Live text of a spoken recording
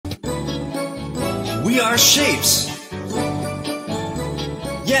We are shapes.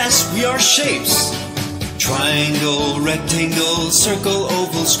 Yes, we are shapes. Triangle, rectangle, circle,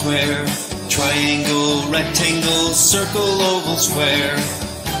 oval, square. Triangle, rectangle, circle, oval, square.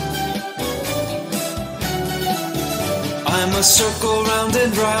 I'm a circle round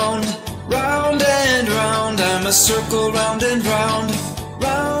and round, round and round. I'm a circle round and round,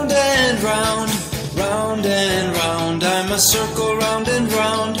 round and round, round and round. I'm a circle round and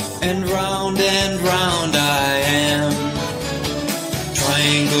round, and round and round I am.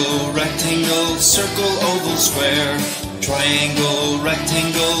 Triangle, rectangle, circle, oval, square. Triangle,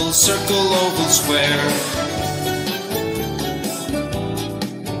 rectangle, circle, oval, square.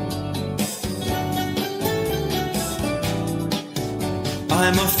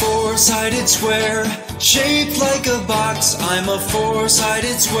 I'm a four-sided square, shaped like a box. I'm a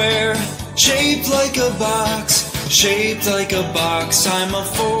four-sided square, shaped like a box, shaped like a box. I'm a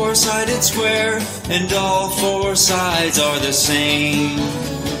four-sided square, and all four sides are the same.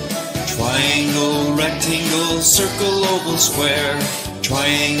 Triangle, rectangle, circle, oval, square.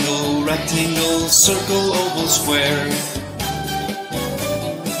 Triangle, rectangle, circle, oval, square.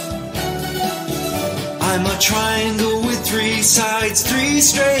 I'm a triangle with three sides, three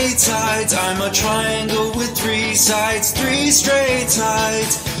straight sides. I'm a triangle with three sides, three straight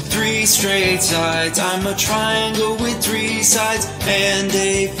sides, three straight sides. I'm a triangle with three sides and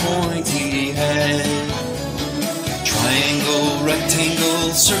a pointy head. Triangle,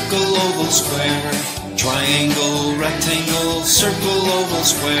 rectangle, circle, oval, square. Triangle, rectangle, circle, oval,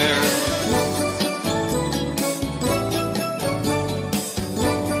 square.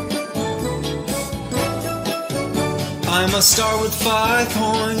 I'm a star with 5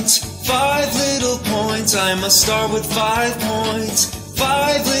 points, 5 little points. I'm a star with 5 points,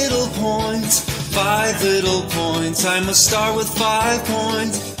 5 little points, 5 little points. I'm a star with 5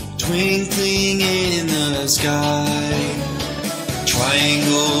 points, twinkling in the sky.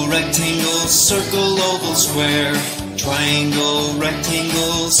 Triangle, rectangle, circle, oval, square. Triangle,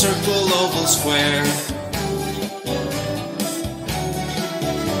 rectangle, circle, oval, square.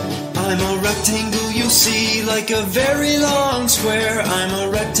 I'm a rectangle you see like a very long square. I'm a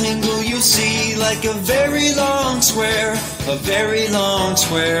rectangle you see like a very long square. A very long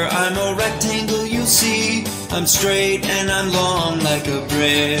square. I'm a rectangle you see. I'm straight and I'm long like a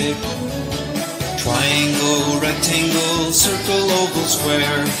brick. Triangle, rectangle, circle, oval,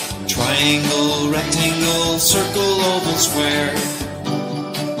 square. Triangle, rectangle, circle, oval, square.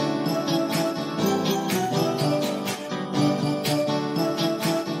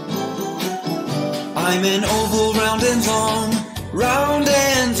 I'm an oval round and long, round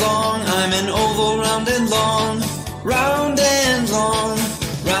and long. I'm an oval round and long, round and long,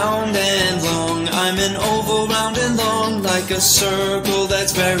 round and long. I'm an oval round and long, like a circle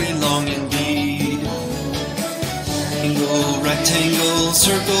that's very long indeed. Triangle, rectangle,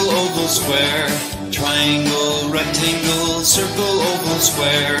 circle, oval, square. Triangle, rectangle, circle, oval,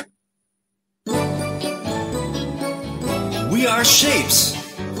 square. We are shapes.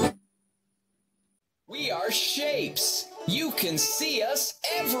 We are shapes. You can see us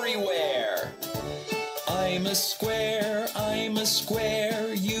everywhere. I'm a square, I'm a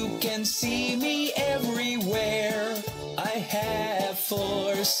square. You can see me everywhere. I have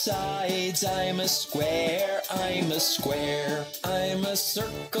 4 sides. I'm a square, I'm a square. I'm a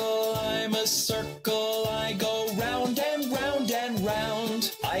circle, I'm a circle. I go round and round and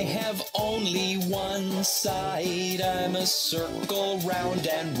round. I have only 1 side. I'm a circle, round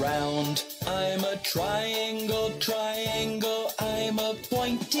and round. I'm a triangle, triangle. I'm a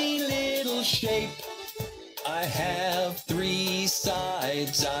pointy little shape. I have 3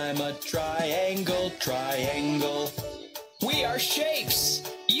 sides. I'm a triangle, triangle. We are shapes.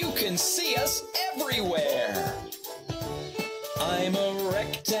 You can see us everywhere. I'm a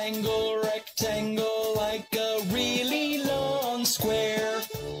rectangle, rectangle, like a really long square.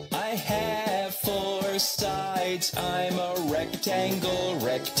 I have 4 sides. I'm a rectangle,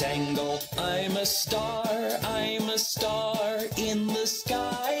 rectangle. I'm a star in the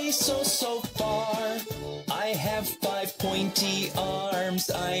sky, so, so far. I have 5 pointy arms.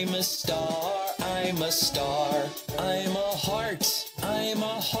 I'm a star, I'm a star. I'm a heart, I'm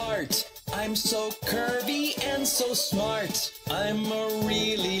a heart. I'm so curvy and so smart. I'm a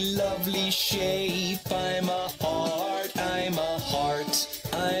really lovely shape. I'm a heart, I'm a heart.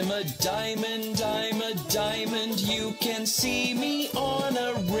 I'm a diamond, I'm a diamond. You can see me on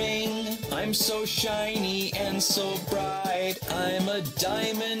a ring. I'm so shiny and so bright. I'm a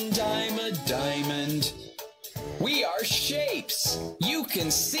diamond, I'm a diamond. We are shapes. You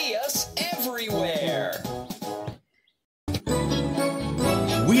can see us everywhere.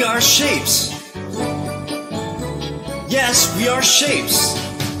 We are shapes. Yes, we are shapes.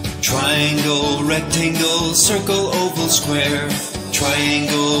 Triangle, rectangle, circle, oval, square.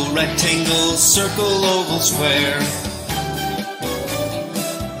 Triangle, rectangle, circle, oval, square.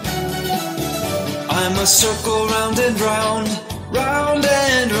 I'm a circle round and round, round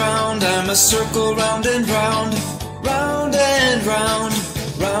and round. I'm a circle round and round, round and round,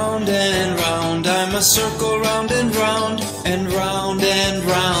 round and round. I'm a circle round and round, and round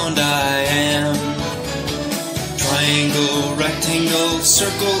I am. Triangle, rectangle,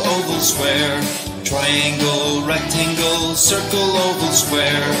 circle, oval, square. Triangle, rectangle, circle, oval,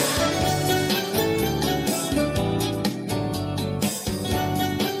 square.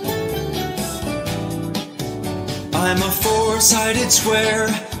 I'm a four-sided square,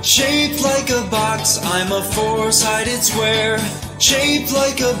 shaped like a box. I'm a four-sided square, shaped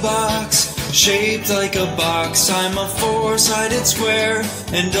like a box, shaped like a box. I'm a four-sided square,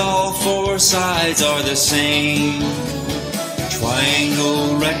 and all four sides are the same.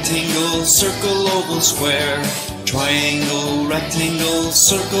 Triangle, rectangle, circle, oval, square. Triangle, rectangle,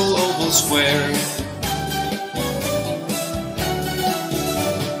 circle, oval, square.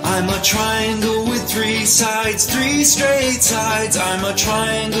 I'm a triangle with three sides, three straight sides. I'm a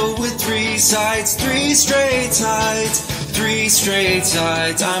triangle with three sides, three straight sides, three straight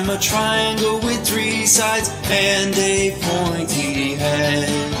sides. I'm a triangle with three sides and a pointy head.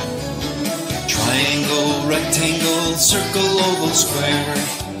 Triangle, rectangle, circle, oval, square.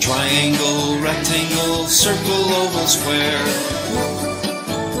 Triangle, rectangle, circle, oval, square.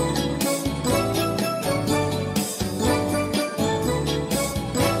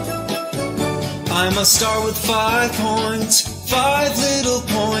 I'm a star with 5 points, 5 little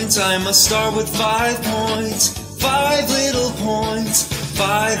points. I'm a star with 5 points, 5 little points,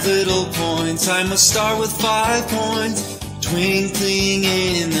 5 little points. I'm a star with 5 points, twinkling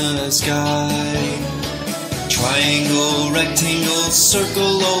in the sky. Triangle, rectangle,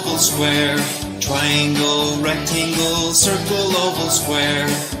 circle, oval, square. Triangle, rectangle, circle, oval, square.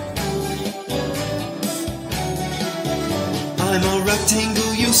 I'm a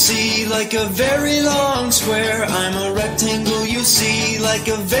rectangle you see like a very long square. I'm a rectangle you see like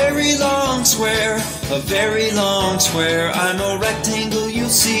a very long square. A very long square. I'm a rectangle you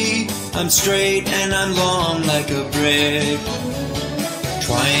see. I'm straight and I'm long like a brick.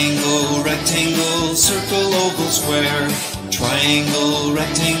 Triangle, rectangle, circle, oval, square. Triangle,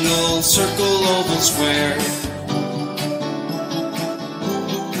 rectangle, circle, oval, square.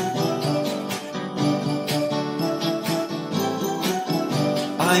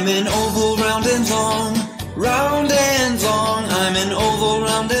 I'm an oval round and long, round and long. I'm an oval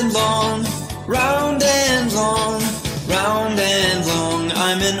round and long, round and long, round and long.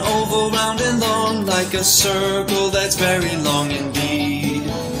 I'm an oval round and long, like a circle that's very long indeed.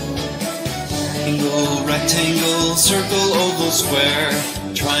 Triangle, rectangle, circle, oval, square.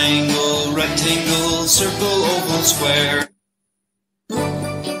 Triangle, rectangle, circle, oval, square.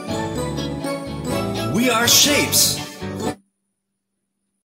 We are shapes.